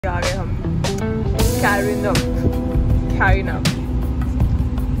आ गए हम Karin up.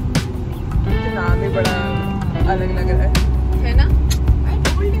 नाम ही बड़ा अलग लग रहा है ना?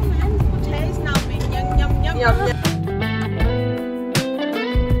 कुछ है इस नाम में, यम।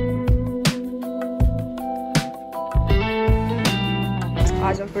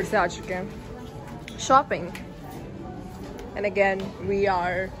 आज हम फिर से आ चुके हैं shopping and again we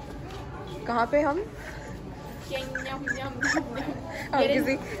are कहाँ पे हम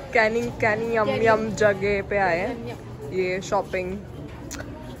किसी कैनिंग यम जगह पे आए हैं। ये शॉपिंग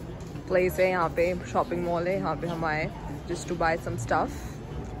प्लेस है, यहाँ पे शॉपिंग मॉल है, यहाँ पे हम आए just to bye some stuff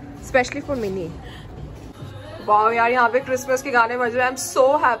specially for mini. Wow यार, यहाँ पे क्रिसमस के गाने बज रहे हैं। आई एम सो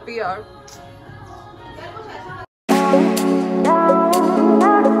हैप्पी यार।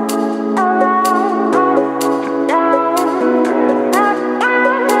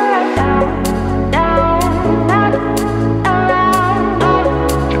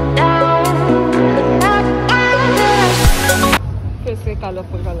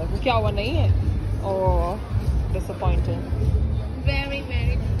 कलरफुल क्या हुआ? नहीं है? ओह disappointed, very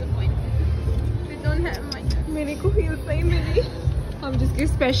disappointed. We don't have my, मेरे को हील्स नहीं मिली। हम जिसके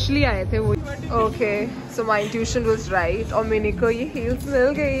स्पेशली आए थे वो। Okay so my intuition was right और मिनी को ये हील्स मिल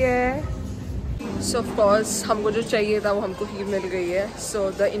गई है। सो ऑफ कोर्स हमको जो चाहिए था वो हमको हील मिल गई है। So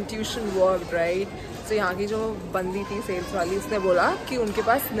the intuition worked right. सो यहाँ की जो बंदी थी सेल्स वाली, उसने बोला कि उनके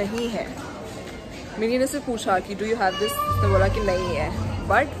पास नहीं है। मिनी ने से पूछा कि डू यू हैव दिस, तो बोला कि नहीं है।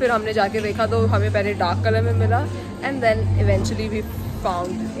 बट फिर हमने जाके देखा तो हमें पहले डार्क कलर में मिला and then eventually we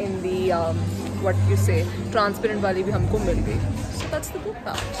found in the what you से ट्रांसपेरेंट वाली भी हमको मिल गई। So that's the good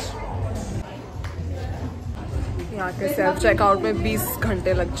part. यहाँ के सेल्फ चेकआउट में 20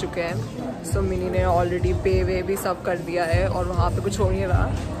 घंटे लग चुके हैं। सो मिनी ने ऑलरेडी पे वे भी सब कर दिया है और वहाँ पे कुछ हो नहीं रहा।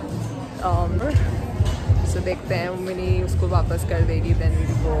 सो देखते हैं मिनी उसको वापस कर देगी, then we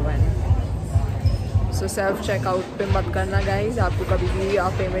go and so self checkout पे मत करना गाइज। आपको कभी भी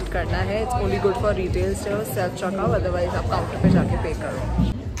आप पेमेंट करना है, it's only good for retail store self checkout, otherwise आप काउंटर पे जाके पे करो।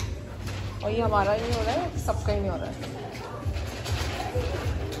 और ये हमारा ही नहीं हो रहा है, सबका ही नहीं हो रहा है।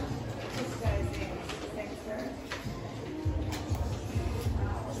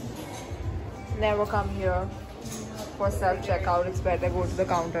 Never come here for self checkout. It's better go to the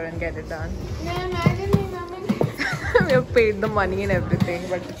counter and get it done. We have paid the money and everything,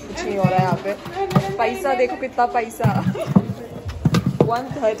 but कुछ नहीं हो रहा है यहाँ पे। पैसा देखो कितना पैसा,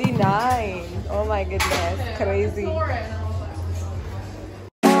 139। Oh my goodness, crazy।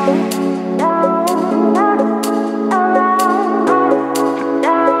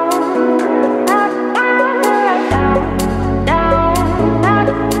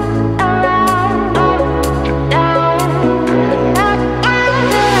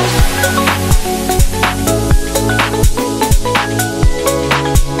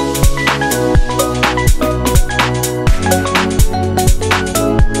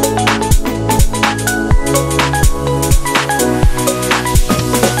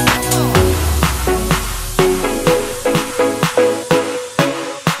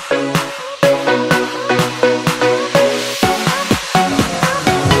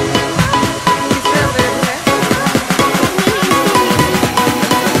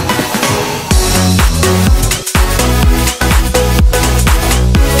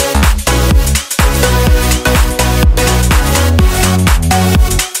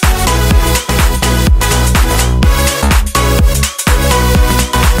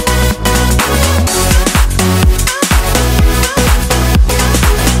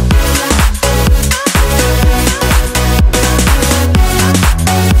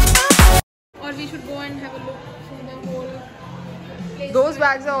 Those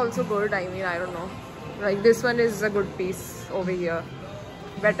bags are also good. I mean, I don't know. Like this one is a good piece over here.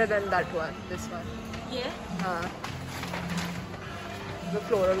 Better than that one. This one. Yeah. The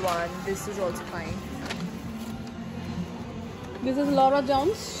floral one. This is also fine. This is Laura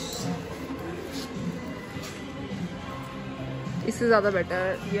Jones. इससे ज़्यादा better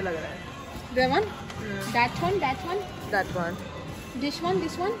ये लग रहा है. That one? That one? That one? That one. This one?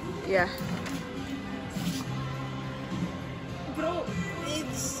 This one? Yeah. Bro,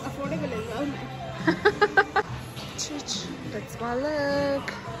 it's affordable as well, man. That's my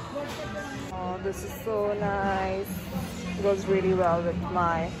look. Oh, this is so nice. Goes really well with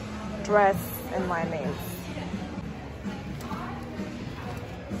my dress and my nails.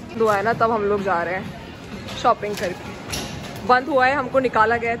 दुआ है ना, तब हम लोग जा रहे हैं shopping करके। बंद हुआ है, हमको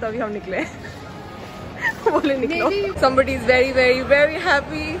निकाला गया है, तभी हम निकले। बोले निकलो। Somebody is very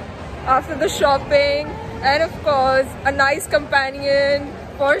happy after the shopping. And of course, a nice companion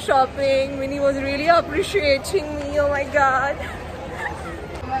for shopping. Minnie was really appreciating me. Oh my god.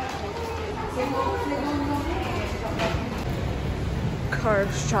 घर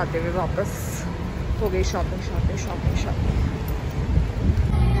जाते हुए वापस हो गई shopping shopping shopping shopping.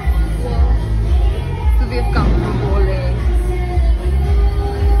 So we've come to bowling.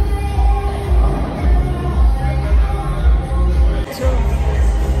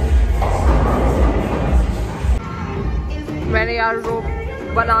 मैंने यार रोप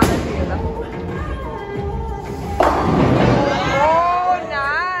बनाना चाहिए था। Oh,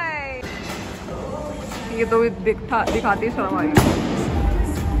 nice. ये तो दिखाती शर्म आई।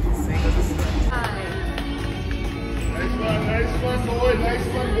 Nice one, boy. Nice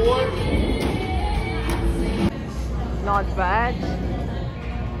one, boy. Not bad.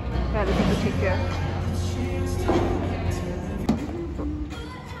 पहले से तो ठीक है।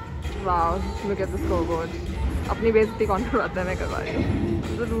 Wow, look at the scoreboard. अपनी बेइज्जती कौन करवाता है? मैं करवा रही हूँ।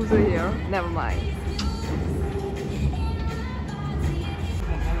 The loser here. Never mind.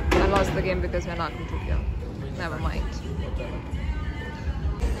 I lost the game because we're not in Tokyo. Never mind.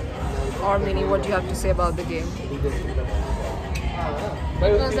 Or Mini, what do you have to say about the game?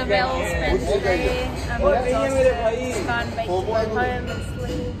 It was a well-spent day. I'm exhausted. Can't wait to go home and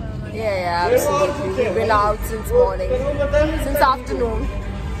sleep. Yeah, absolutely. We've been out since morning. Since afternoon.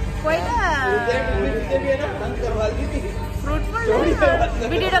 Quite a fruitful day.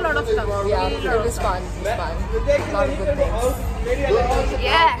 We did a lot of stuff. Yeah, it was fun. It was fun. A lot of good things.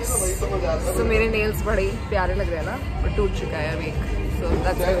 Yes. So मेरे nails बड़े प्यारे लग रहे हैं ना, but टूट चुका है अभी. So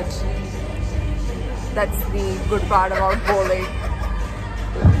that's good. That's the good part about bowling.